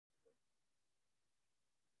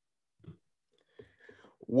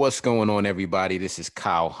What's going on, everybody? This is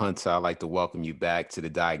Kyle Hunter. I'd like to welcome you back to the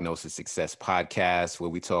Diagnosis Success Podcast, where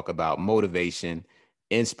we talk about motivation,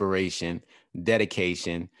 inspiration,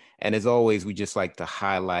 dedication. And as always, we just like to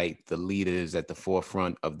highlight the leaders at the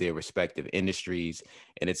forefront of their respective industries.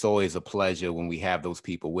 And it's always a pleasure when we have those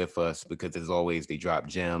people with us because, as always, they drop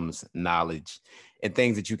gems, knowledge, and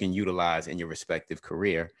things that you can utilize in your respective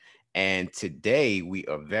career. And today we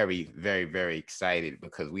are very, very, very excited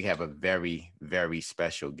because we have a very, very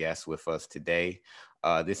special guest with us today.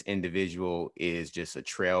 This individual is just a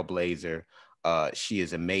trailblazer. She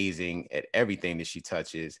is amazing at everything that she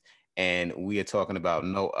touches. And we are talking about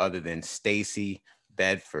no other than Stacey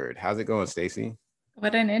Bedford. How's it going, Stacey?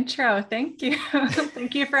 What an intro. Thank you.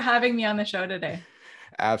 Thank you for having me on the show today.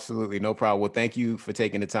 Absolutely, no problem. Well, thank you for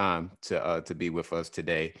taking the time to be with us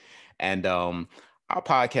today. And our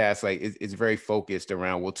podcast, like, is very focused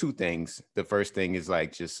around, well, two things. The first thing is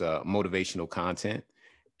like just motivational content,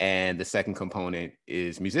 and the second component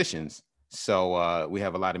is musicians. So we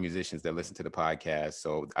have a lot of musicians that listen to the podcast.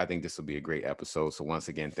 So I think this will be a great episode. So once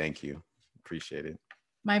again, thank you. Appreciate it.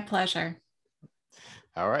 My pleasure.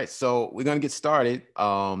 All right, so we're gonna get started.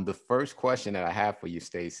 The first question that I have for you,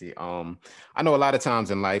 Stacey. I know a lot of times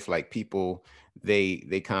in life, like people,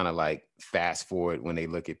 they kind of like fast forward when they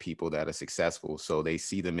look at people that are successful, so they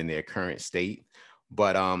see them in their current state,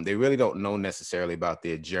 but they really don't know necessarily about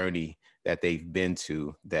their journey that they've been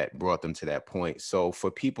to that brought them to that point. So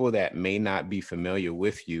for people that may not be familiar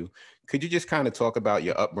with you, could you just kind of talk about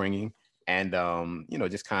your upbringing and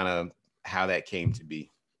just kind of how that came to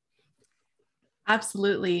be?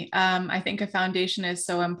 Absolutely. I think a foundation is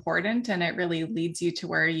so important and it really leads you to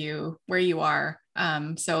where you are.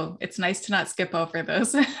 So it's nice to not skip over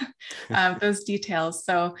those those details.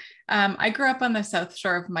 So I grew up on the South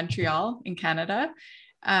Shore of Montreal in Canada.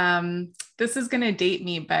 This is going to date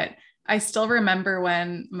me, but I still remember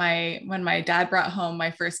when my dad brought home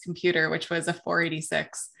my first computer, which was a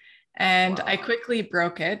 486. And Wow. I quickly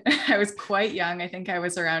broke it. I was quite young. I think I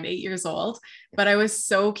was around 8 years old, but I was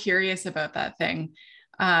so curious about that thing.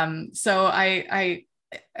 So I,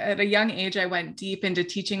 at a young age, I went deep into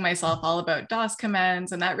teaching myself all about DOS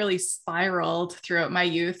commands, and that really spiraled throughout my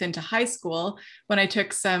youth into high school when I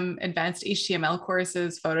took some advanced HTML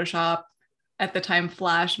courses, Photoshop, at the time,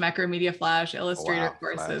 Flash, Macromedia Flash, Oh, Illustrator wow.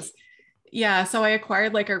 Flash. courses. Yeah, so I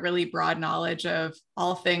acquired like a really broad knowledge of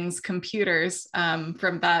all things computers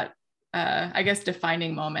from that I guess,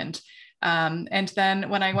 defining moment. And then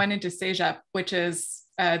when I went into Cégep, which is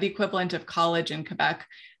the equivalent of college in Quebec,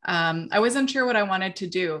 I wasn't sure what I wanted to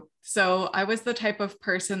do. So I was the type of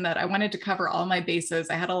person that I wanted to cover all my bases.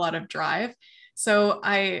 I had a lot of drive. So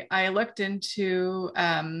I looked into,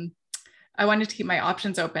 I wanted to keep my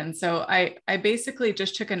options open. So I basically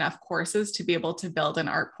just took enough courses to be able to build an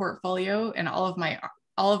art portfolio in all of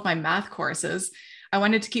my math courses. I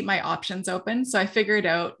wanted to keep my options open. So I figured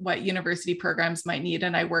out what university programs might need,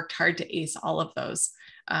 and I worked hard to ace all of those.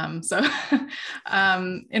 In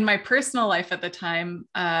my personal life at the time,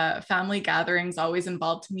 family gatherings always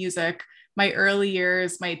involved music. My early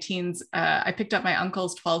years, my teens, I picked up my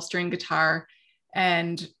uncle's 12-string guitar,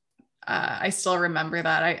 and I still remember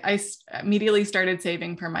that. I immediately started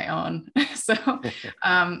saving for my own. So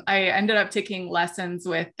I ended up taking lessons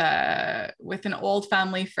with an old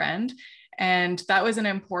family friend. And that was an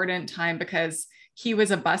important time because he was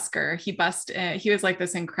a busker. He was like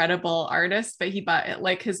this incredible artist, but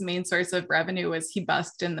like his main source of revenue was he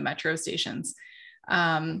busked in the metro stations.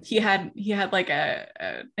 He had like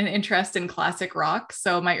an interest in classic rock.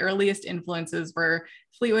 So my earliest influences were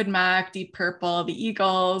Fleetwood Mac, Deep Purple, the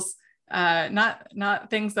Eagles, not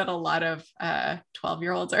things that a lot of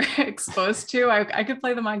 12-year-olds are exposed to. I could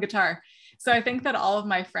play them on guitar. So I think that all of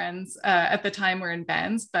my friends at the time were in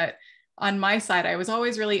bands, but on my side, I was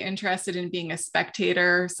always really interested in being a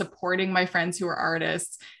spectator, supporting my friends who were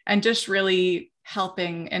artists, and just really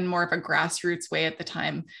helping in more of a grassroots way at the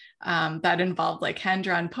time. That involved like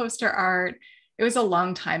hand-drawn poster art. It was a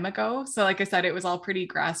long time ago. So like I said, it was all pretty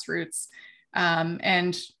grassroots.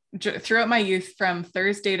 And throughout my youth, from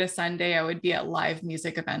Thursday to Sunday, I would be at live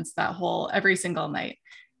music events every single night.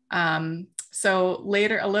 So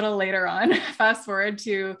a little later on, fast forward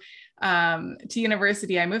to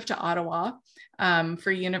university, I moved to Ottawa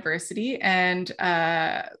for university. And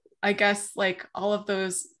I guess like all of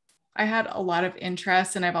those, I had a lot of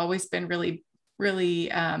interests, and I've always been really,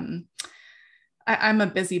 really, I'm a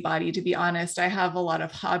busybody, to be honest. I have a lot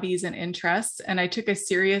of hobbies and interests, and I took a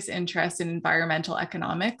serious interest in environmental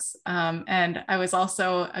economics. And I was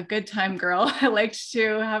also a good time girl. I liked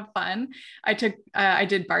to have fun. I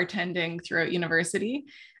did bartending throughout university.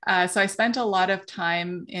 So I spent a lot of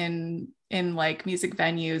time in in like music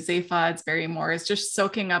venues, Zaphods, Barrymore's, just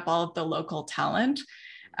soaking up all of the local talent.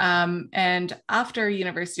 And after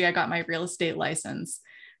university, I got my real estate license.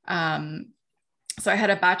 So I had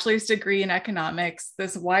a bachelor's degree in economics,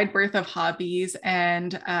 this wide berth of hobbies,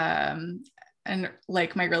 and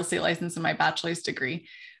like my real estate license and my bachelor's degree.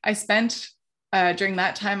 I spent during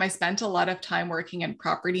that time, I spent a lot of time working in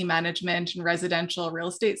property management and residential real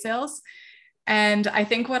estate sales. And I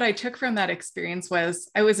think what I took from that experience was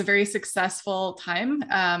it was a very successful time,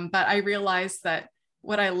 but I realized that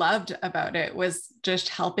what I loved about it was just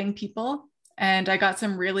helping people. And I got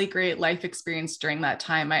some really great life experience during that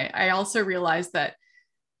time. I also realized that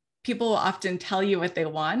people will often tell you what they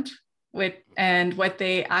want, and what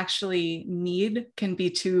they actually need can be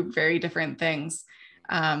two very different things.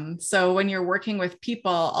 So when you're working with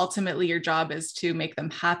people, ultimately your job is to make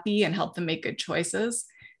them happy and help them make good choices.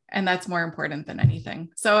 And that's more important than anything.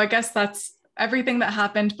 So I guess that's everything that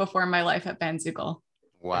happened before my life at Bandzoogle.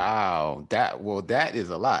 Wow. That is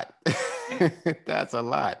a lot. That's a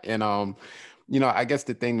lot. And I guess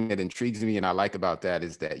the thing that intrigues me and I like about that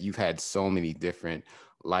is that you've had so many different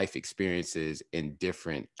life experiences in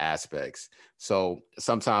different aspects. So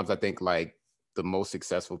sometimes I think like the most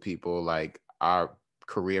successful people, like our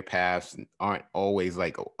career paths aren't always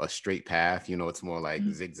like a straight path. It's more like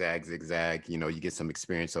zigzag, zigzag. You get some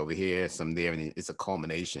experience over here, some there, and it's a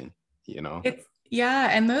culmination. Yeah,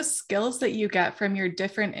 and those skills that you get from your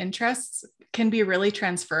different interests can be really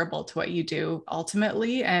transferable to what you do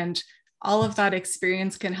ultimately. And all of that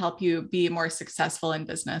experience can help you be more successful in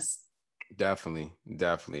business. Definitely,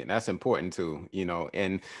 definitely. And that's important too.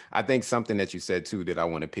 And I think something that you said too that I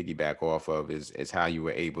want to piggyback off of is how you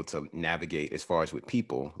were able to navigate as far as with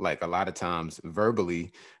people. Like a lot of times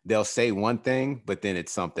verbally, they'll say one thing, but then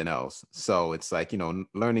it's something else. So it's like,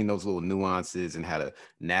 learning those little nuances and how to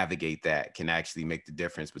navigate that can actually make the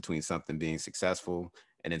difference between something being successful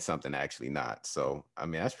and then something actually not. So I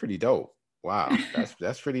mean, that's pretty dope. Wow.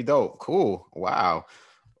 That's pretty dope. Cool. Wow.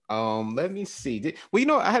 Let me see.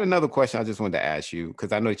 I had another question I just wanted to ask you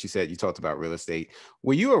because I know that you said you talked about real estate.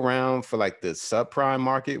 Were you around for like the subprime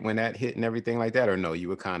market when that hit and everything like that, or no? You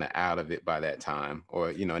were kind of out of it by that time, or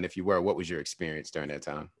and if you were, what was your experience during that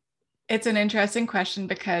time? It's an interesting question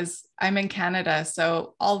because I'm in Canada.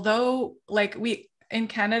 So although like in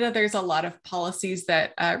Canada, there's a lot of policies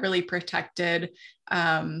that really protected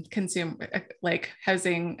consumer like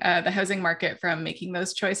housing, the housing market from making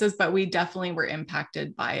those choices, but we definitely were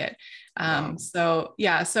impacted by it. Wow. So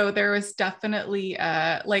yeah, so there was definitely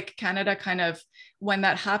like Canada kind of when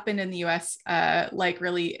that happened in the US, like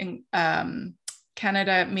really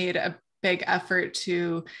Canada made a big effort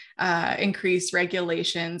to increase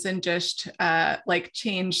regulations and just like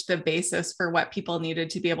change the basis for what people needed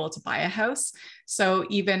to be able to buy a house. So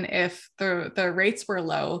even if the rates were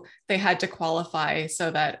low, they had to qualify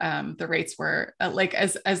so that the rates were like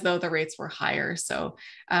as though the rates were higher. So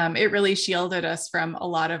it really shielded us from a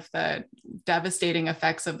lot of the devastating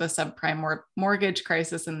effects of the subprime mortgage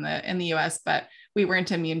crisis in the US, but we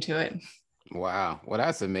weren't immune to it. Wow. Well,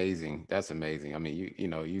 that's amazing. That's amazing. I mean,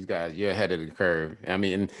 you guys, you're ahead of the curve. I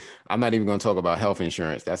mean, I'm not even going to talk about health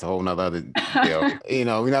insurance. That's a whole nother other deal.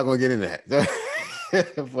 We're not going to get into that.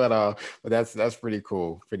 But that's pretty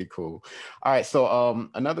cool. Pretty cool. All right. So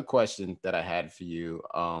another question that I had for you.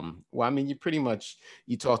 Well, I mean,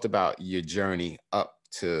 you talked about your journey up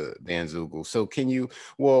to Bandzoogle. So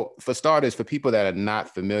for starters, for people that are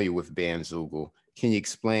not familiar with Bandzoogle, can you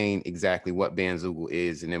explain exactly what Bandzoogle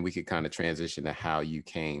is? And then we could kind of transition to how you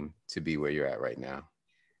came to be where you're at right now.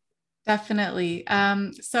 Definitely.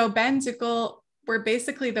 So Bandzoogle, we're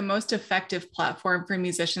basically the most effective platform for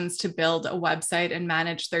musicians to build a website and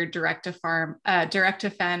manage their direct to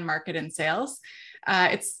fan market and sales.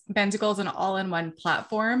 Bandzoogle is an all-in-one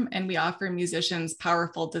platform, and we offer musicians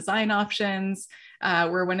powerful design options.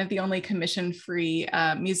 We're one of the only commission-free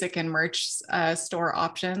music and merch store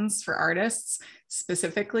options for artists.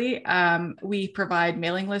 Specifically, we provide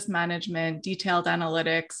mailing list management, detailed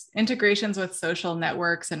analytics, integrations with social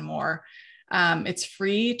networks, and more. It's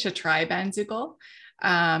free to try Bandzoogle.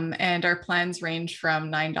 And our plans range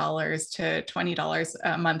from $9 to $20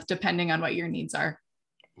 a month, depending on what your needs are.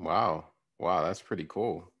 Wow. Wow. That's pretty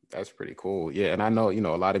cool. That's pretty cool. Yeah. And I know,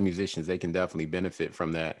 a lot of musicians, they can definitely benefit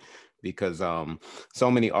from that because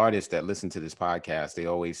so many artists that listen to this podcast, they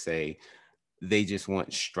always say, they just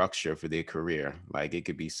want structure for their career. Like it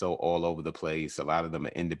could be so all over the place. A lot of them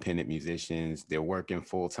are independent musicians. They're working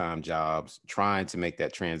full-time jobs, trying to make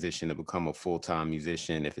that transition to become a full-time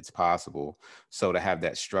musician if it's possible. So to have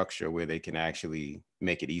that structure where they can actually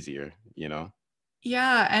make it easier.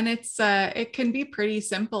 Yeah, and it can be pretty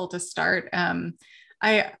simple to start.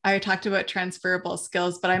 I talked about transferable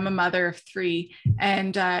skills, but I'm a mother of three.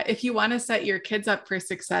 And if you want to set your kids up for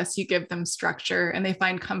success, you give them structure and they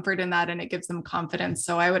find comfort in that and it gives them confidence.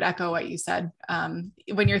 So I would echo what you said.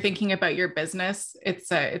 When you're thinking about your business,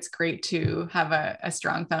 it's great to have a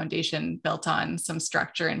strong foundation built on some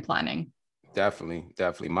structure and planning. Definitely,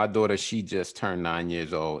 definitely. My daughter, she just turned 9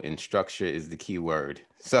 years old, and structure is the key word.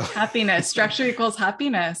 So Happiness, structure equals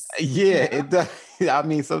happiness. yeah, it does. I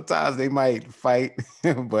mean, sometimes they might fight,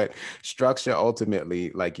 but structure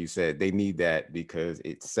ultimately, like you said, they need that because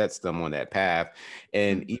it sets them on that path.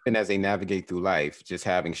 And even as they navigate through life, just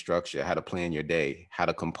having structure, how to plan your day, how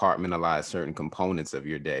to compartmentalize certain components of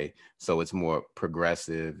your day, so it's more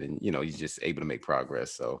progressive, and you're just able to make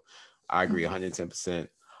progress. So I agree 110%.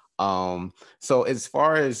 So as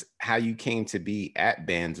far as how you came to be at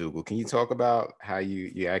Bandzoogle, can you talk about how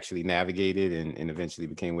you actually navigated and eventually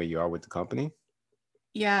became where you are with the company?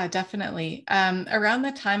 Yeah, definitely. Around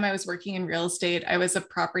the time I was working in real estate, I was a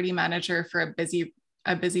property manager for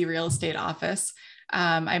a busy real estate office.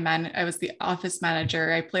 I was the office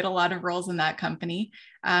manager. I played a lot of roles in that company.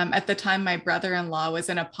 At the time, my brother-in-law was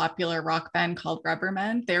in a popular rock band called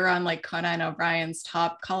Rubberman. They were on like Conan O'Brien's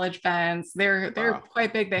top college bands. They're Wow.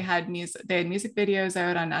 quite big. They had music videos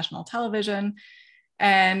out on national television.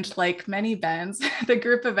 And like many bands, the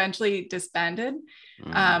group eventually disbanded.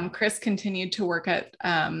 Mm. Chris continued to work at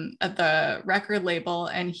the record label,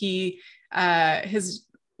 and his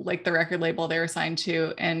like the record label they were signed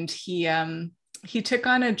to, and he took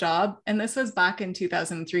on a job, and this was back in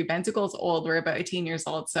 2003. Benzzoogle's old, we're about 18 years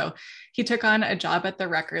old. So he took on a job at the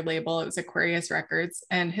record label. It was Aquarius Records,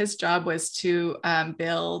 and his job was to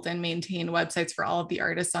build and maintain websites for all of the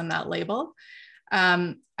artists on that label.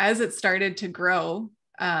 As it started to grow,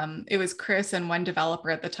 it was Chris and one developer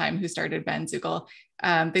at the time who started Bandzoogle.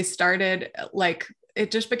 They started like it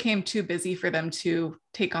just became too busy for them to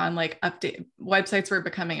take on like update websites were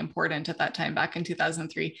becoming important at that time back in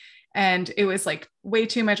 2003. And it was like way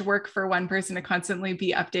too much work for one person to constantly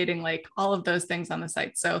be updating like all of those things on the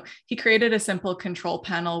site. So he created a simple control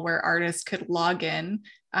panel where artists could log in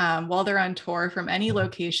while they're on tour from any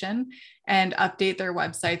location and update their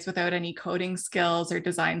websites without any coding skills or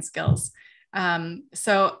design skills. As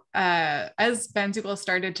Bandzoogle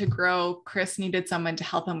started to grow, Chris needed someone to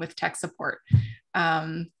help him with tech support.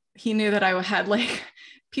 He knew that I had like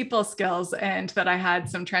people skills and that I had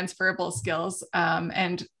some transferable skills.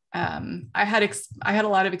 I had a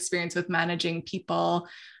lot of experience with managing people,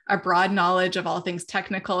 a broad knowledge of all things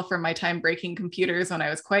technical from my time breaking computers when I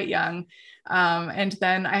was quite young. And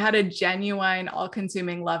then I had a genuine,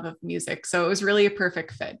 all-consuming love of music. So it was really a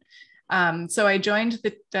perfect fit. So I joined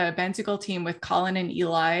the Bandzoogle team with Colin and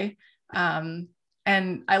Eli.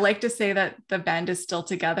 And I like to say that the band is still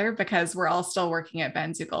together because we're all still working at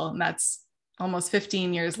Bandzoogle, and that's almost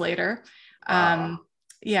 15 years later. Wow.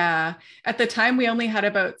 Yeah, at the time we only had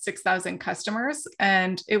about 6,000 customers,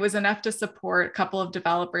 and it was enough to support a couple of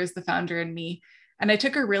developers, the founder and me. And I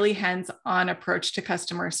took a really hands-on approach to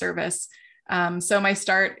customer service. So my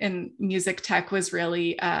start in music tech was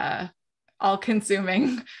really all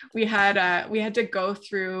consuming. We had to go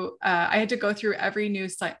through I had to go through every new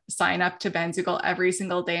sign up to Bandzoogle every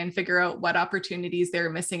single day and figure out what opportunities they were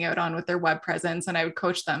missing out on with their web presence, and I would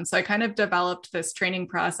coach them. So I kind of developed this training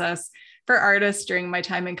process for artists during my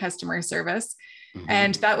time in customer service. Hmm.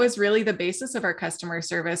 And that was really the basis of our customer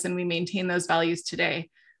service, and we maintain those values today.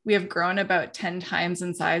 We have grown about 10 times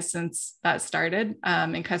in size since that started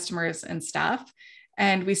in customers and staff,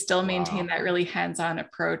 and we still maintain Wow. that really hands-on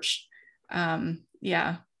approach.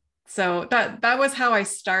 Yeah, so that was how I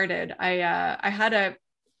started. I had a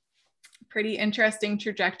pretty interesting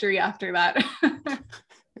trajectory after that.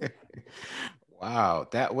 Wow.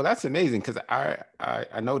 That's amazing because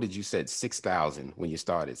I know that you said 6,000 when you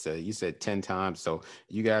started. So you said 10 times. So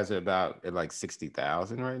you guys are about at like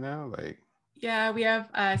 60,000 right now. Like, Yeah, we have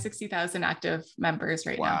 60,000 active members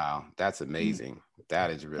right now. wow, that's amazing. That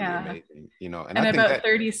is really Yeah, amazing. And I and think about that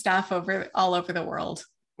 30 staff all over the world.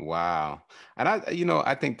 wow. And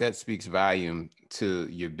I think that speaks volume to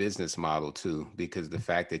your business model too, because the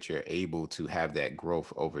fact that you're able to have that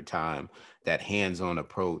growth over time, that hands-on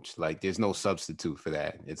approach, like there's no substitute for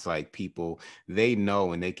that. It's like people, they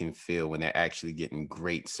know and they can feel when they're actually getting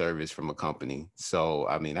great service from a company. So,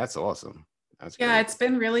 I mean, that's awesome. That's Yeah, great. it's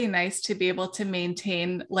been really nice to be able to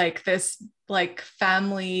maintain like this like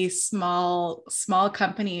family small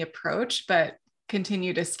company approach, but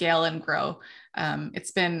continue to scale and grow.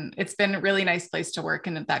 It's been a really nice place to work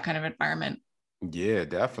in that kind of environment. Yeah,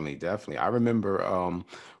 definitely, definitely. I remember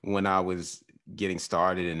when I was getting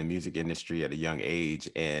started in the music industry at a young age,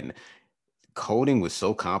 and coding was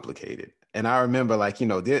so complicated. And I remember like,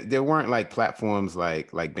 there weren't like platforms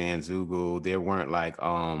like Bandzoogle. There weren't like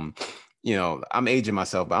I'm aging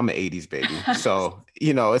myself, but I'm an 80s baby. So,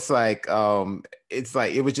 it's like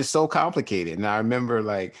it was just so complicated. And I remember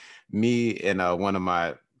like me and one of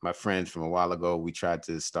my friends from a while ago, we tried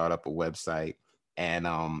to start up a website, and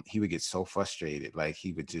he would get so frustrated. Like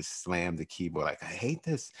he would just slam the keyboard, like, I hate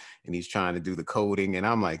this. And he's trying to do the coding. And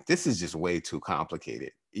I'm like, this is just way too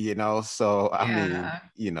complicated. So I mean,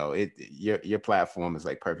 Yeah. your platform is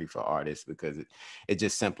like perfect for artists because it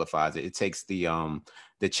just simplifies it. It takes the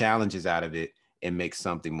challenges out of it and makes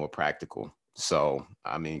something more practical. So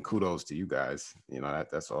I mean, kudos to you guys.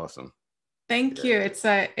 That's awesome. Thank Yeah. you.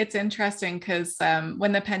 It's interesting because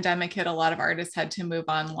when the pandemic hit, a lot of artists had to move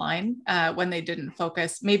online when they didn't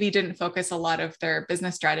focus a lot of their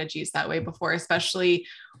business strategies that way before, especially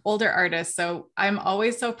older artists. So I'm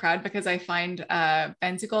always so proud because I find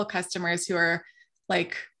Bandzoogle customers who are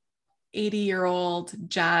like 80-year-old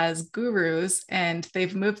jazz gurus, and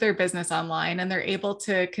they've moved their business online and they're able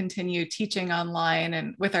to continue teaching online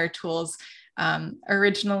and with our tools.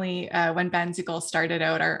 Originally, when Bandzoogle started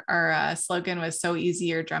out, our slogan was "So easy,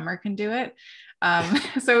 your drummer can do it."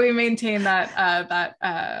 So we maintain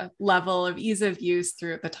that level of ease of use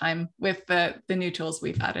throughout the time with the new tools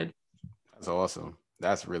we've added. That's awesome.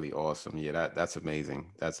 That's really awesome. Yeah, that's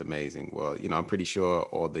amazing. That's amazing. Well, I'm pretty sure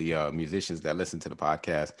all the musicians that listen to the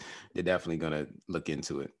podcast, they're definitely gonna look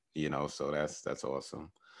into it. So that's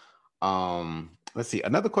awesome. Let's see.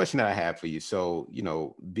 Another question that I have for you. So,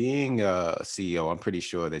 being a CEO, I'm pretty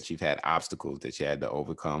sure that you've had obstacles that you had to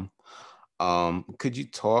overcome. Could you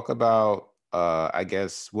talk about, I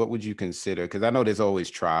guess, what would you consider? Because I know there's always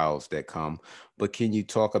trials that come, but can you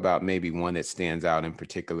talk about maybe one that stands out in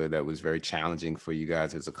particular that was very challenging for you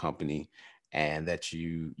guys as a company and that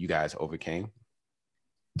you guys overcame?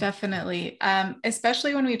 Definitely,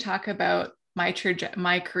 especially when we talk about my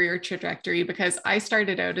career trajectory, because I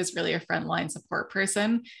started out as really a frontline support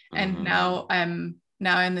person, and Hmm. now I'm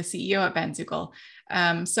the CEO at Bandzoogle.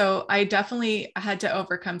 So I definitely had to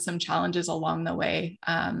overcome some challenges along the way,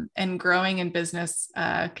 and growing in business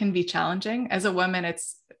can be challenging. As a woman,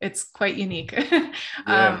 it's quite unique.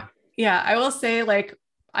 Yeah. Yeah, I will say like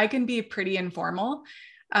I can be pretty informal,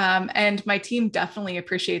 and my team definitely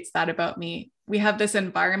appreciates that about me. We have this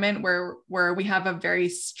environment where we have a very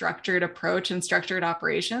structured approach and structured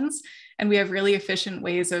operations, and we have really efficient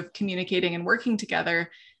ways of communicating and working together.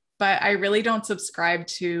 But I really don't subscribe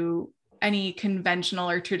to any conventional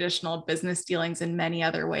or traditional business dealings in many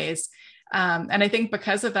other ways. And I think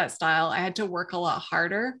because of that style, I had to work a lot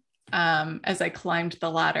harder as I climbed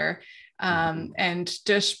the ladder, Mhm. and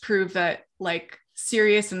just prove that like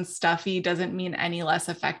serious and stuffy doesn't mean any less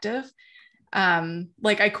effective.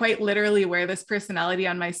 Like I quite literally wear this personality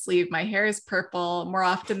on my sleeve. My hair is purple. More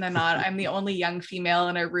often than not, I'm the only young female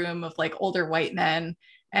in a room of like older white men.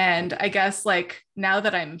 And I guess like now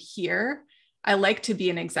that I'm here, I like to be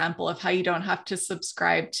an example of how you don't have to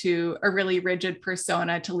subscribe to a really rigid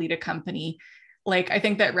persona to lead a company. Like I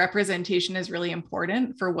think that representation is really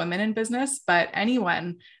important for women in business, but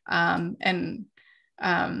anyone. And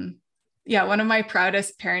um, yeah, one of my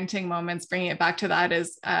proudest parenting moments, bringing it back to that,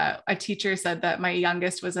 is a teacher said that my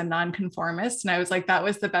youngest was a nonconformist. And I was like, that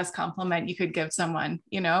was the best compliment you could give someone,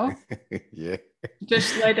 Yeah.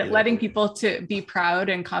 just Yeah. letting people to be proud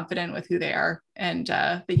and confident with who they are, and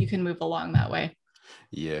that you can move along that way.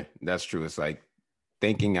 Yeah, that's true. It's like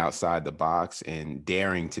thinking outside the box and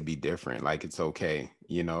daring to be different. Like it's okay,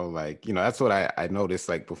 like, that's what I noticed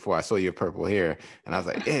like before I saw your purple hair and I was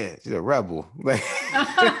like, yeah, she's a rebel. Like,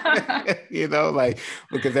 like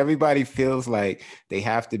because everybody feels like they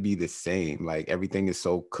have to be the same. Like everything is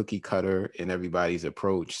so cookie cutter in everybody's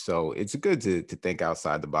approach. So it's good to think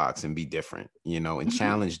outside the box and be different, and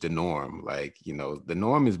challenge the norm. Like, the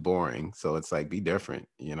norm is boring. So it's like be different.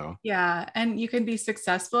 Yeah, and you can be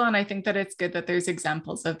successful. And I think that it's good that there's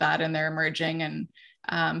examples of that and they're emerging, and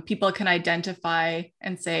people can identify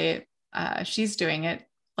and say, she's doing it.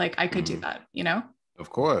 Like I could do Mhm. that. Of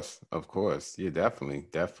course, of course. Yeah, definitely,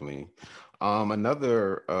 definitely.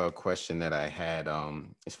 Another question that I had,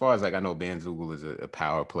 as far as like I know Bandzoogle is a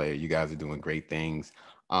power player. You guys are doing great things.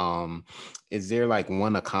 Um, is there like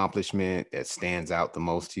one accomplishment that stands out the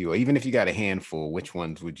most to you? Or even if you got a handful, which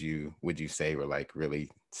ones would you say were like really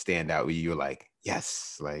stand out where you're like,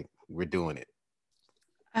 yes, like we're doing it.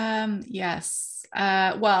 Yes.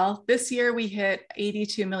 Well, this year we hit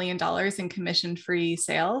 $82 million in commission-free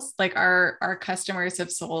sales. Like our customers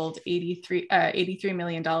have sold 83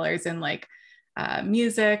 million dollars in like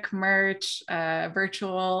music, merch,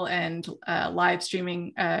 virtual and live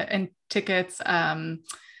streaming and tickets.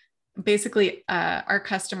 basically our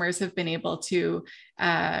customers have been able to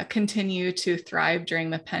continue to thrive during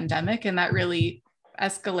the pandemic, and that really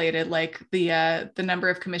escalated. Like the number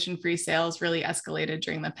of commission-free sales really escalated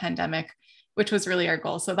during the pandemic, which was really our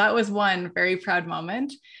goal. So that was one very proud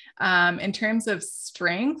moment. In terms of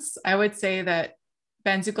strengths, I would say that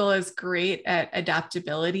Bandzoogle is great at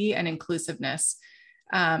adaptability and inclusiveness.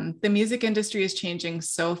 The music industry is changing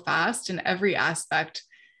so fast in every aspect,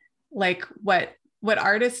 like what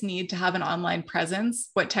artists need to have an online presence,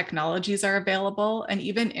 what technologies are available, and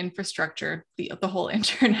even infrastructure, the whole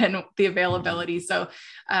internet, the availability. So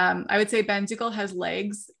I would say Bandzoogle has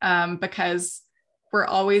legs because we're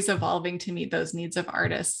always evolving to meet those needs of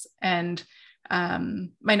artists. And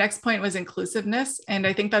my next point was inclusiveness. And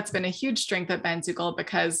I think that's been a huge strength at Bandzoogle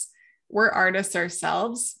because we're artists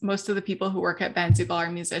ourselves. Most of the people who work at Bandzoogle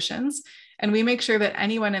are musicians. And we make sure that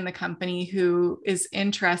anyone in the company who is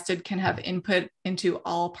interested can have input into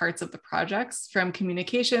all parts of the projects, from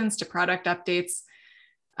communications to product updates.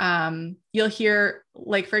 You'll hear,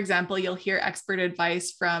 like, for example, you'll hear expert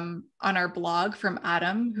advice on our blog from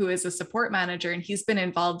Adam, who is a support manager, and he's been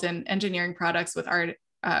involved in engineering projects with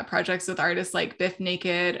artists like Biff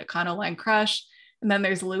Naked, Econoline Crush. And then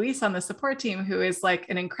there's Luis on the support team, who is like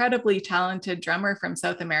an incredibly talented drummer from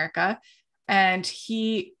South America. And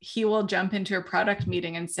he will jump into a product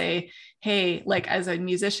meeting and say, hey, like, as a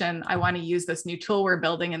musician, I want to use this new tool we're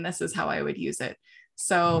building, and this is how I would use it.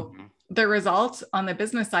 So the result on the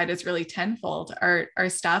business side is really tenfold. Our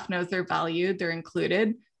staff knows they're valued, they're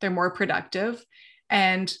included, they're more productive,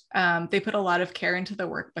 and they put a lot of care into the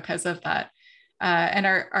work because of that. And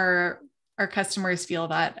our customers feel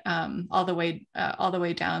that all the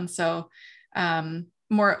way down. So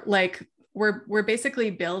more like we're basically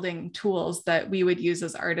building tools that we would use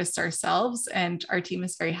as artists ourselves, and our team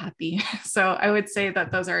is very happy. So I would say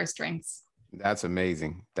that those are our strengths. That's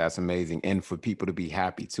amazing. That's amazing. And for people to be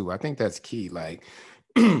happy too, I think that's key. Like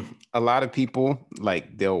a lot of people,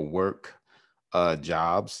 like, they'll work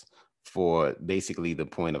jobs for basically the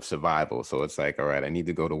point of survival. So it's like, all right, I need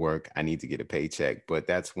to go to work, I need to get a paycheck. But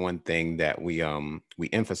that's one thing that we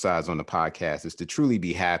emphasize on the podcast, is to truly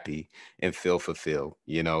be happy and feel fulfilled,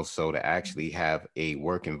 you know. So to actually have a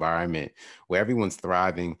work environment where everyone's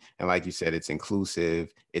thriving, and like you said, it's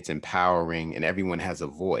inclusive, it's empowering, and everyone has a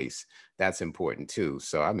voice. That's important too.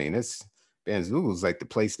 So I mean, Bandzoogle is like the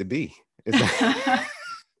place to be.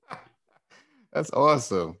 That's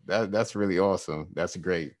awesome. That's really awesome. That's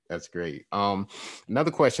great. That's great.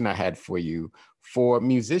 Another question I had for you, for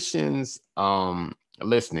musicians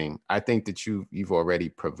listening, I think that you've already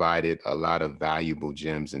provided a lot of valuable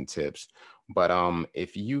gems and tips. But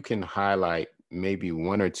if you can highlight maybe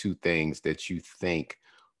one or two things that you think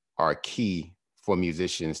are key for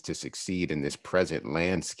musicians to succeed in this present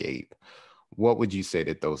landscape, what would you say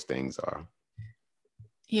that those things are?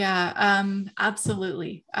 Yeah,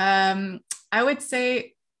 absolutely. I would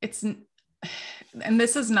say and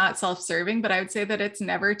this is not self-serving, but I would say that it's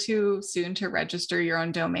never too soon to register your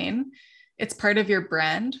own domain. It's part of your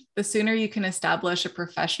brand. The sooner you can establish a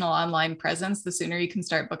professional online presence, the sooner you can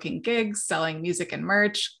start booking gigs, selling music and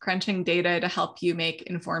merch, crunching data to help you make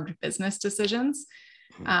informed business decisions.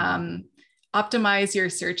 Optimize your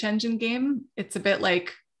search engine game. It's a bit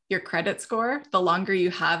like your credit score. The longer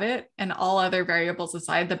you have it, and all other variables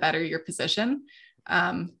aside, the better your position.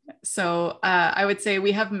 So I would say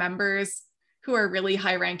we have members who are really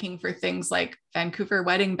high ranking for things like Vancouver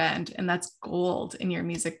Wedding Band, and that's gold in your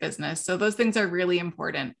music business. So those things are really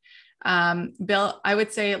important. I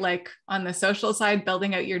would say, like, on the social side,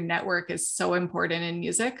 building out your network is so important in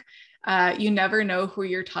music. You never know who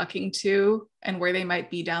you're talking to and where they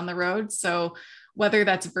might be down the road. So whether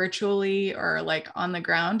that's virtually or like on the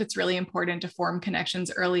ground, it's really important to form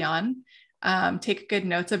connections early on. Take good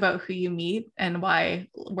notes about who you meet and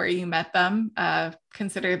where you met them.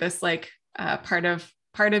 Consider this like part of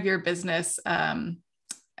your business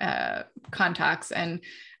contacts. And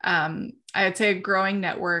I would say a growing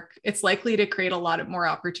network, it's likely to create a lot of more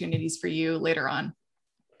opportunities for you later on.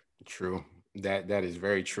 True. That is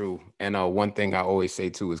very true. And one thing I always say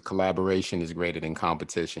too is collaboration is greater than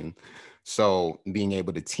competition. So being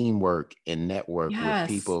able to teamwork and network with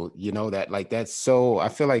people, you know, that's so, I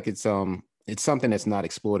feel like it's something that's not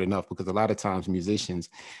explored enough, because a lot of times musicians,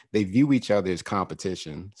 they view each other as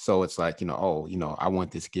competition. So it's like, I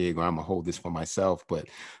want this gig, or I'm gonna hold this for myself, but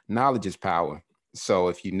knowledge is power. So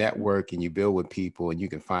if you network and you build with people, and you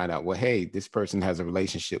can find out, well, hey, this person has a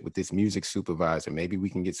relationship with this music supervisor, maybe we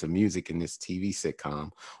can get some music in this TV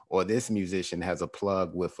sitcom, or this musician has a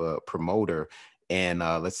plug with a promoter in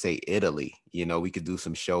let's say Italy, we could do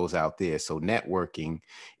some shows out there. So networking,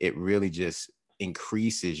 it really just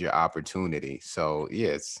increases your opportunity. So yeah,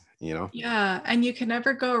 it's, Yeah, and you can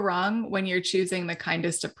never go wrong when you're choosing the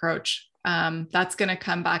kindest approach. That's going to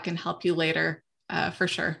come back and help you later, for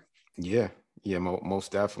sure. yeah, yeah,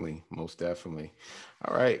 most definitely, most definitely.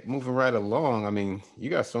 All right, moving right along. I mean, you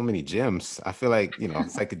got so many gems. I feel like,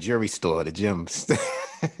 it's like a jewelry store, the gems.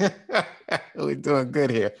 We're doing good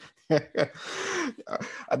here.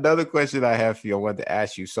 Another question I have for you, I wanted to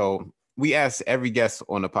ask you. So we ask every guest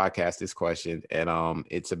on the podcast this question, and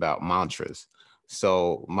it's about mantras.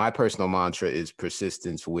 So my personal mantra is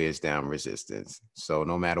persistence wears down resistance. So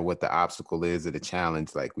no matter what the obstacle is or the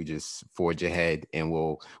challenge, like we just forge ahead and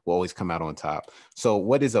we'll always come out on top. So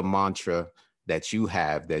what is a mantra that you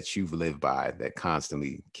have that you've lived by that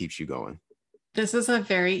constantly keeps you going? This is a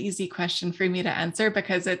very easy question for me to answer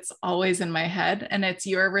because it's always in my head, and it's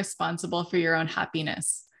you're responsible for your own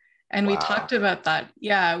happiness. And we Wow. talked about that.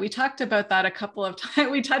 Yeah, we talked about that a couple of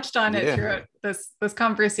times. We touched on it Yeah. throughout this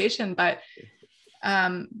conversation, but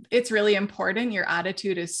it's really important. Your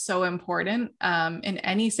attitude is so important in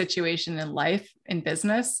any situation in life, in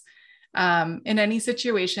business, in any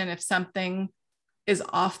situation. If something is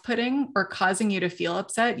off-putting or causing you to feel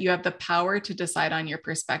upset, you have the power to decide on your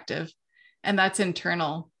perspective. And that's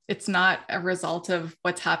internal. It's not a result of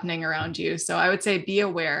what's happening around you. So I would say be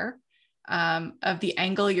aware of the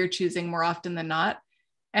angle you're choosing more often than not,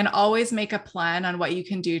 and always make a plan on what you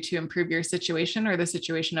can do to improve your situation or the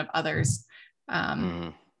situation of others.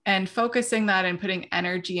 And focusing that and putting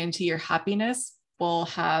energy into your happiness will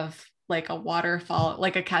have like a waterfall,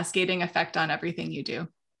 like a cascading effect on everything you do.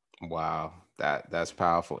 Wow. That's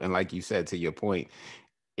powerful. And like you said, to your point,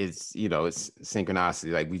 it's it's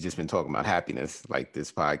synchronicity. Like we just been talking about happiness, like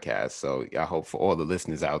this podcast. So I hope for all the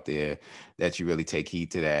listeners out there that you really take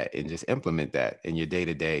heed to that and just implement that in your day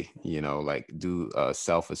to day. Like do a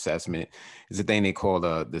self-assessment. It's a thing they call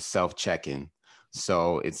the self-check-in.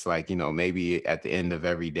 So it's like, maybe at the end of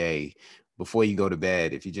every day before you go to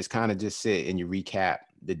bed, if you just kind of just sit and you recap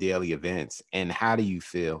the daily events and how do you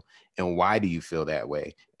feel and why do you feel that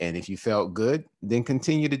way? And if you felt good, then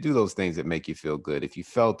continue to do those things that make you feel good. If you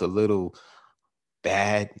felt a little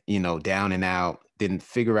bad, down and out, then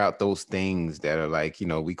figure out those things that are like,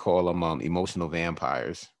 we call them emotional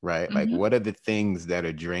vampires, right? Mm-hmm. Like what are the things that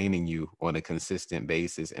are draining you on a consistent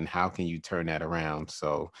basis and how can you turn that around?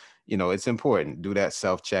 So, it's important. Do that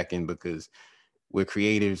self-check-in because we're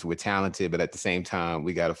creatives, we're talented, but at the same time,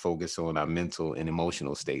 we got to focus on our mental and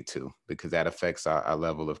emotional state too, because that affects our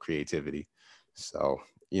level of creativity. So,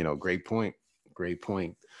 great point. Great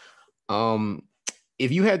point.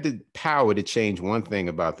 If you had the power to change one thing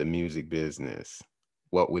about the music business,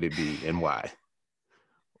 what would it be and why?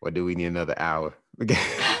 Or do we need another hour? Okay,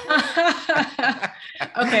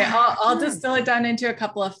 I'll distill it down into a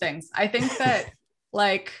couple of things. I think that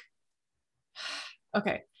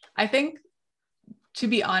I think, to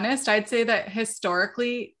be honest, I'd say that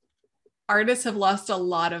historically artists have lost a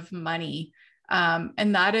lot of money.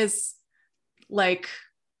 And that is like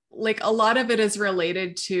a lot of it is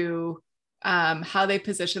related to how they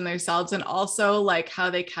position themselves and also like how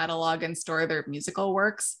they catalog and store their musical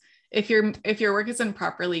works. If your work isn't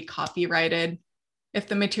properly copyrighted, if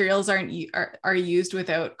the materials are used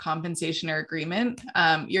without compensation or agreement,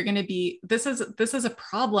 you're going to be this is a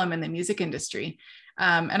problem in the music industry.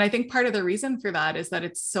 And I think part of the reason for that is that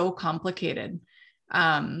it's so complicated.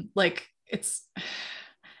 Like it's,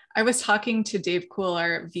 I was talking to Dave Cool,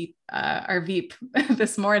 our VP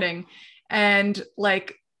this morning, and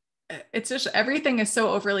like, it's just everything is so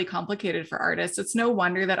overly complicated for artists. It's no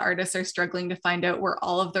wonder that artists are struggling to find out where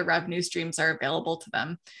all of the revenue streams are available to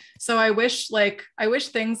them. So I wish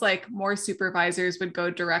things like more supervisors would go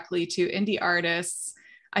directly to indie artists.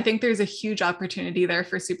 I think there's a huge opportunity there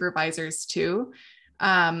for supervisors too.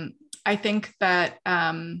 I think that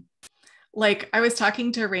like I was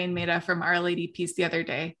talking to Rain Maida from Our Lady Peace the other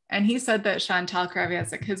day, and he said that Chantal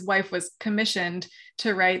Kreviazuk, his wife, was commissioned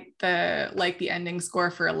to write the ending score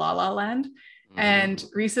for La La Land. Mm-hmm. And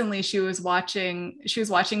recently she was watching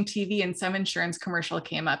TV and some insurance commercial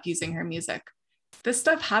came up using her music. This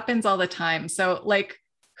stuff happens all the time. So like,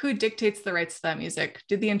 who dictates the rights to that music?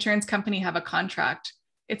 Did the insurance company have a contract?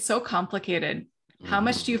 It's so complicated. Mm-hmm. How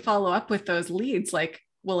much do you follow up with those leads? Like,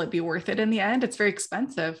 will it be worth it in the end? It's very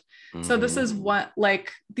expensive. Mm-hmm. So this is what,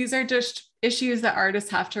 like, these are just issues that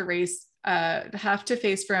artists have to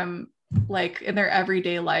face from like in their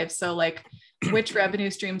everyday lives. So like, which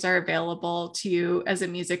revenue streams are available to you as a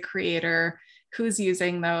music creator? Who's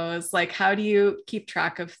using those? Like, how do you keep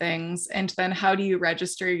track of things? And then how do you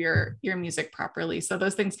register your music properly? So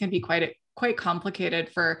those things can be quite quite complicated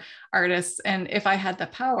for artists. And if I had the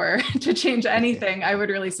power to change anything, I would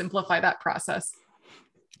really simplify that process.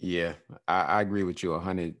 Yeah, I agree with you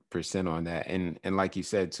 100% on that. And like you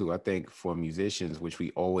said too, I think for musicians, which we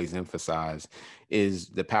always emphasize, is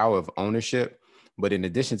the power of ownership. But in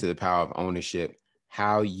addition to the power of ownership,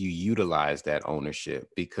 how you utilize that ownership.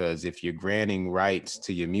 Because if you're granting rights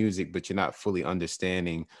to your music, but you're not fully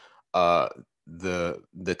understanding uh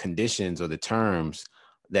the conditions or the terms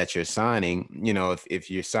that you're signing, if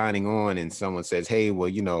you're signing on and someone says, hey,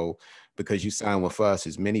 well, because you sign with us,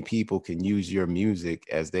 as many people can use your music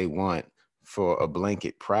as they want for a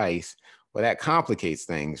blanket price. Well, that complicates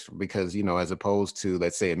things because, as opposed to,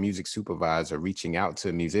 let's say, a music supervisor reaching out to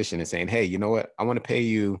a musician and saying, hey, you know what, I want to pay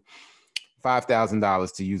you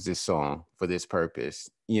 $5,000 to use this song for this purpose.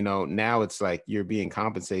 Now it's like you're being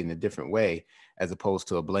compensated in a different way as opposed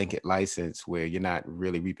to a blanket license where you're not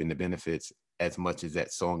really reaping the benefits as much as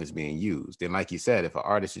that song is being used. And like you said, if an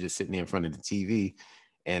artist is just sitting there in front of the TV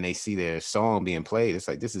and they see their song being played, it's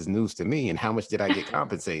like, this is news to me. And how much did I get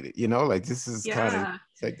compensated? Like, this is kind of, Yeah.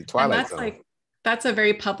 it's like the And Twilight Zone. that's a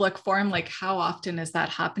very public forum. Like, how often is that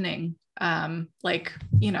happening? I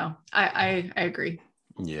agree.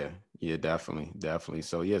 Yeah, definitely.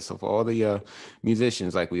 So for all the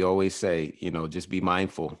musicians, like we always say, just be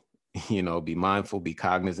mindful, be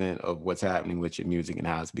cognizant of what's happening with your music and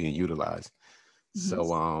how it's being utilized.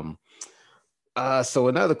 Mm-hmm. So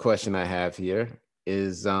another question I have here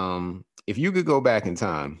is, if you could go back in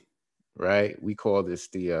time, right? We call this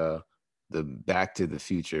the Back to the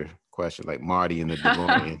Future question, like Marty in the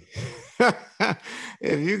DeLorean.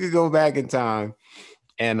 If you could go back in time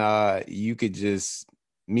and you could just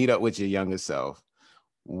meet up with your younger self,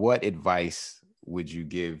 what advice would you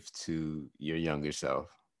give to your younger self?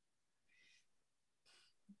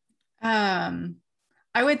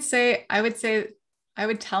 I would say I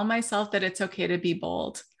would tell myself that it's okay to be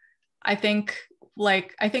bold. I think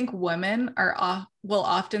women will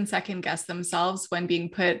often second guess themselves when being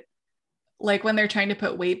put, like when they're trying to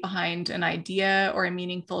put weight behind an idea or a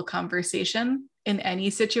meaningful conversation in any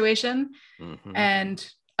situation. Mm-hmm.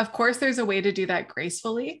 And of course, there's a way to do that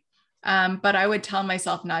gracefully. But I would tell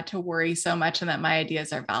myself not to worry so much and that my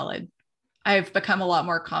ideas are valid. I've become a lot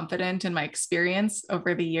more confident in my experience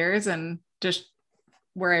over the years and just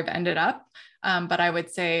where I've ended up. But I would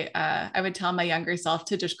say, I would tell my younger self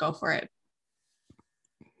to just go for it.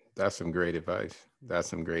 That's some great advice.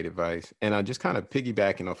 And just kind of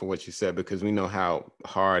piggybacking off of what you said, because we know how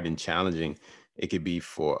hard and challenging it could be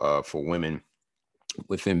for women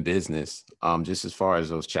within business. Just as far as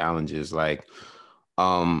those challenges, like,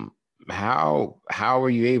 how are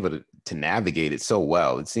you able to navigate it so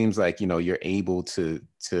well? It seems like, you're able to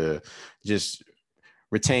just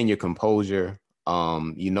retain your composure.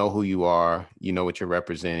 You know who you are, you know what you're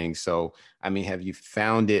representing. So, I mean, have you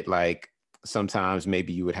found it like sometimes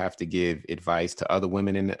maybe you would have to give advice to other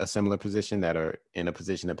women in a similar position that are in a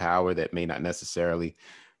position of power that may not necessarily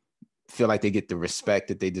feel like they get the respect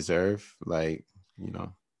that they deserve? Like,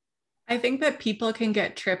 I think that people can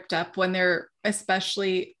get tripped up when they're,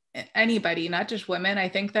 especially anybody, not just women. I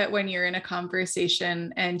think that when you're in a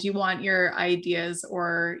conversation and you want your ideas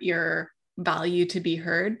or your value to be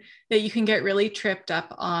heard, that you can get really tripped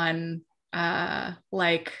up on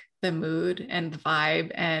like the mood and the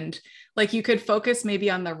vibe, and like you could focus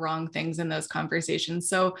maybe on the wrong things in those conversations.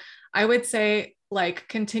 So I would say, like,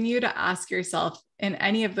 continue to ask yourself in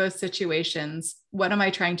any of those situations, what am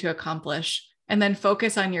I trying to accomplish? And then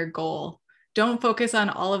focus on your goal. Don't focus on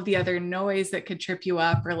all of the other noise that could trip you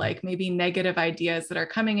up, or like maybe negative ideas that are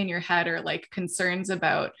coming in your head, or like concerns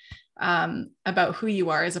about who you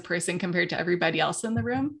are as a person compared to everybody else in the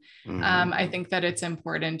room. mm-hmm. I think that it's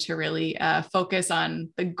important to really focus on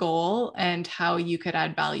the goal and how you could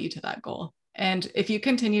add value to that goal. And if you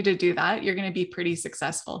continue to do that, you're going to be pretty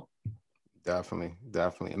successful. Definitely.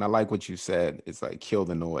 And I like what you said. It's like kill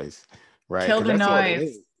the noise, right? Kill Because the that's all it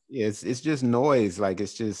is. noise. Yeah, it's just noise. Like,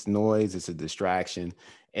 it's just noise. It's a distraction,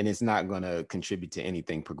 and it's not going to contribute to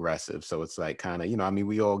anything progressive. So it's like kind of, I mean,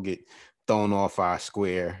 we all get thrown off our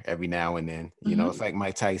square every now and then. Mm-hmm. It's like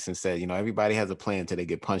Mike Tyson said, everybody has a plan till they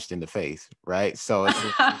get punched in the face, right? So it's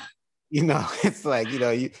it's like,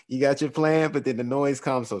 you got your plan, but then the noise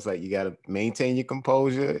comes. So it's like you got to maintain your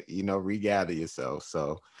composure, regather yourself.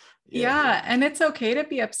 So yeah, and it's okay to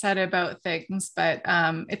be upset about things, but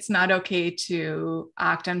it's not okay to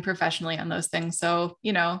act unprofessionally on those things. So,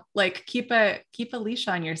 like keep a leash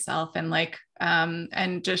on yourself, and like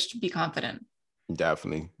and just be confident.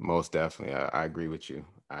 Definitely, most definitely. I agree with you.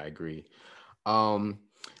 I agree. Um,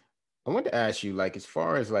 I want to ask you, like, as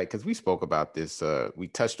far as like, because we spoke about this, we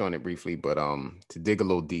touched on it briefly, but to dig a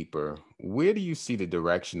little deeper, where do you see the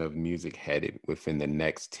direction of music headed within the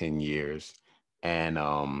next 10 years? And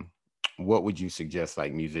what would you suggest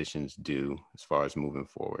like musicians do as far as moving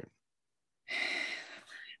forward?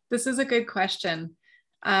 This is a good question.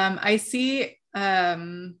 I see.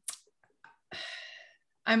 I'm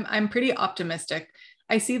pretty optimistic.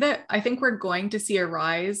 I see that. I think we're going to see a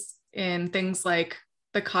rise in things like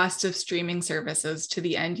the cost of streaming services to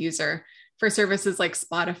the end user for services like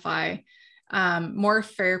Spotify, more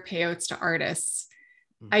fair payouts to artists.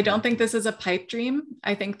 I don't think this is a pipe dream.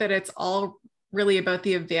 I think that it's all really about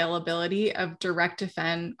the availability of direct to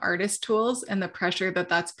fan artist tools and the pressure that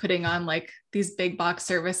that's putting on like these big box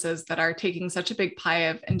services that are taking such a big pie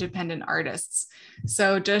of independent artists.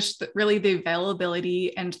 So just really the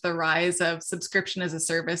availability and the rise of subscription as a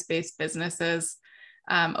service based businesses.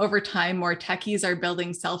 Over time, more techies are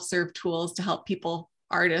building self-serve tools to help people,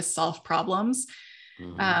 artists, solve problems.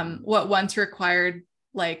 What once required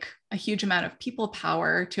like a huge amount of people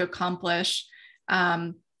power to accomplish,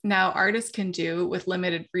 now artists can do with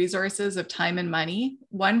limited resources of time and money.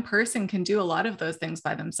 One person can do a lot of those things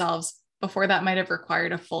by themselves. Before that might have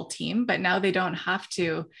required a full team, but now they don't have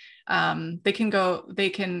to.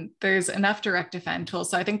 There's enough direct to fan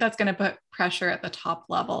tools. So I think that's going to put pressure at the top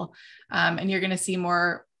level. And you're going to see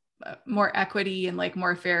more equity and like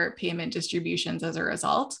more fair payment distributions as a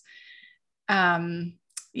result. Yeah,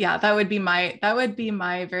 that would be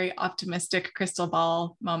my very optimistic crystal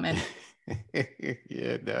ball moment.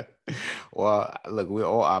 Yeah, well, look, we're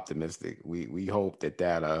all optimistic. We hope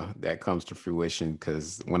that comes to fruition,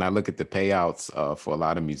 because when I look at the payouts for a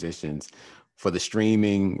lot of musicians for the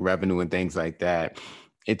streaming revenue and things like that,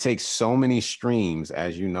 it takes so many streams,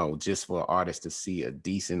 as you know, just for artists to see a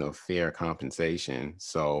decent or fair compensation.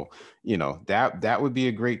 So, that would be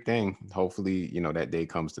a great thing. Hopefully, that day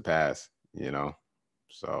comes to pass,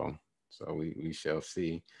 so we shall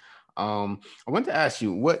see. I want to ask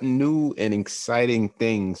you, what new and exciting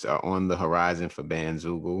things are on the horizon for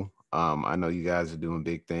Bandzoogle? I know you guys are doing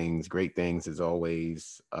big things, great things as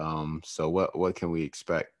always. So what can we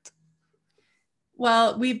expect?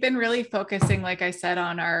 Well, we've been really focusing, like I said,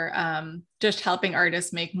 on our just helping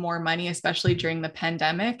artists make more money, especially during the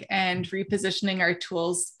pandemic, and repositioning our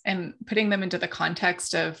tools and putting them into the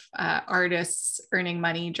context of artists earning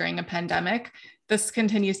money during a pandemic. This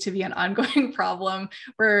continues to be an ongoing problem.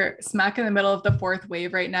 We're smack in the middle of the fourth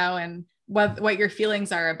wave right now, and what your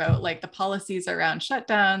feelings are about like the policies around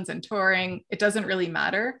shutdowns and touring, it doesn't really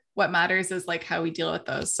matter. What matters is like how we deal with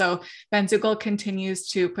those. So Bandzoogle continues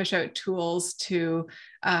to push out tools to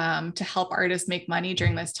help artists make money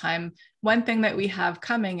during this time. One thing that we have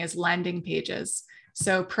coming is landing pages.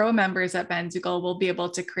 So pro members at Bandzoogle will be able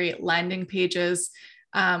to create landing pages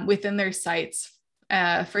within their sites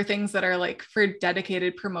for things that are like for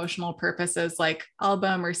dedicated promotional purposes, like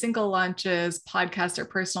album or single launches, podcast or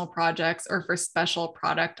personal projects, or for special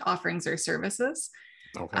product offerings or services.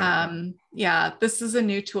 Okay. Yeah, this is a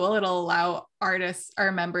new tool. It'll allow artists,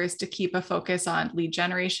 our members, to keep a focus on lead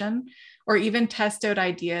generation or even test out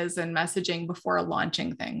ideas and messaging before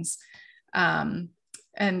launching things. And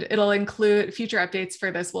it'll include future updates for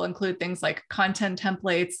this will include things like content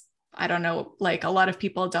templates. I don't know, like a lot of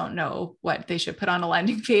people don't know what they should put on a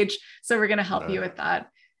landing page. So we're going to help you with that.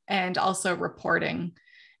 And also reporting.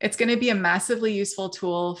 It's going to be a massively useful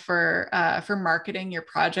tool for marketing your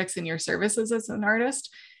projects and your services as an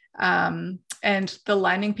artist. And the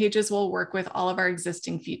landing pages will work with all of our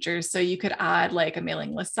existing features. So you could add like a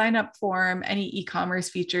mailing list sign up form, any e-commerce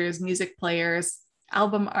features, music players,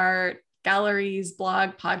 album art, galleries,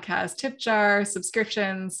 blog, podcast, tip jar,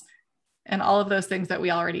 subscriptions, and all of those things that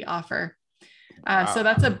we already offer. So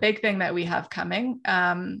that's a big thing that we have coming.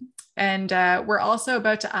 And we're also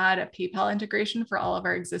about to add a PayPal integration for all of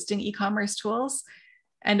our existing e-commerce tools.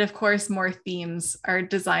 And of course, more themes. Our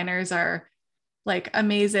designers are like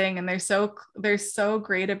amazing, and they're so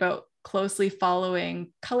great about closely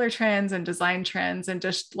following color trends and design trends and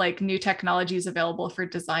just like new technologies available for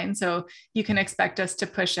design. So you can expect us to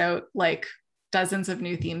push out like dozens of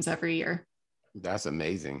new themes every year. That's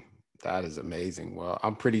amazing. That is amazing. Well,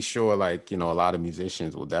 I'm pretty sure like, a lot of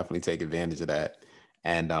musicians will definitely take advantage of that.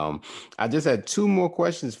 And I just had two more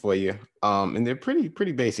questions for you. And they're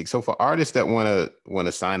pretty basic. So for artists that want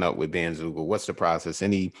to sign up with Bandzoogle, what's the process?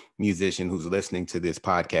 Any musician who's listening to this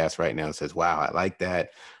podcast right now says, wow, I like that,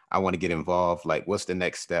 I want to get involved. Like, what's the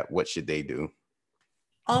next step? What should they do?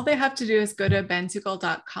 All they have to do is go to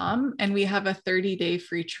bandzoogle.com, and we have a 30-day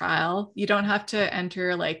free trial. You don't have to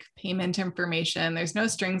enter like payment information. There's no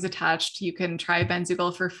strings attached. You can try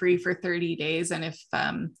Bandzoogle for free for 30 days. And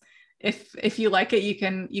if you like it, you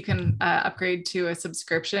can upgrade to a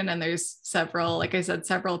subscription, and there's several, like I said,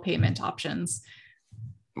 several payment options.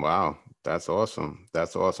 Wow, that's awesome.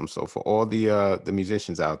 That's awesome. So for all the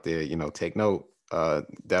musicians out there, take note.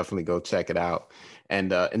 Definitely go check it out.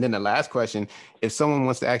 And then the last question: if someone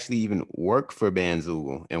wants to actually even work for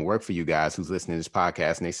Bandzoogle and work for you guys, who's listening to this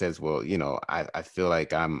podcast, and they says, well, I feel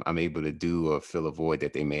like I'm able to do or fill a void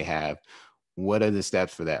that they may have. What are the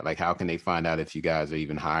steps for that? Like, how can they find out if you guys are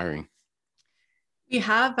even hiring? We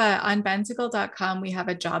have on bandzoogle.com, we have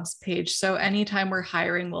a jobs page. So anytime we're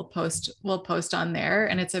hiring, we'll post on there,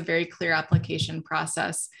 and it's a very clear application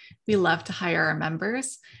process. We love to hire our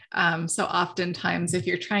members. So oftentimes, if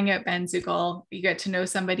you're trying out Bandzoogle, you get to know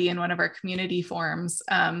somebody in one of our community forums.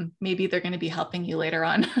 Maybe they're going to be helping you later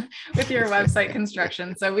on with your website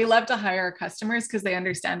construction. So we love to hire our customers because they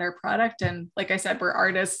understand our product. And like I said, we're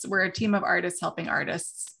artists. We're a team of artists helping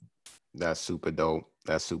artists. That's super dope.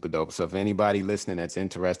 That's super dope. So if anybody listening that's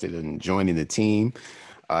interested in joining the team,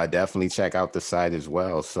 definitely check out the site as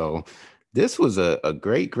well. So this was a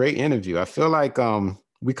great interview. I feel like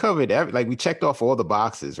we covered like we checked off all the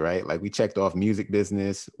boxes, right? Like we checked off music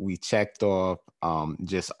business, we checked off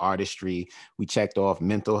just artistry, we checked off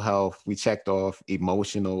mental health, we checked off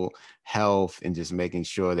emotional health, and just making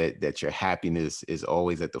sure that your happiness is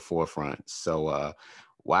always at the forefront. So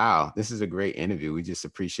wow, this is a great interview. We just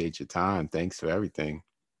appreciate your time. Thanks for everything.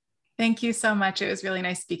 Thank you so much. It was really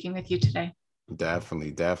nice speaking with you today.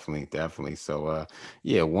 Definitely. So,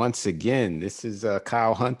 yeah, once again, this is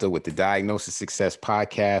Kyle Hunter with the Diagnosis Success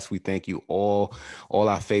Podcast. We thank you all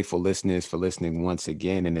our faithful listeners for listening once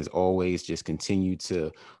again. And as always, just continue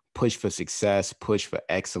to push for success, push for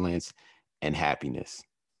excellence and happiness.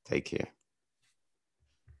 Take care.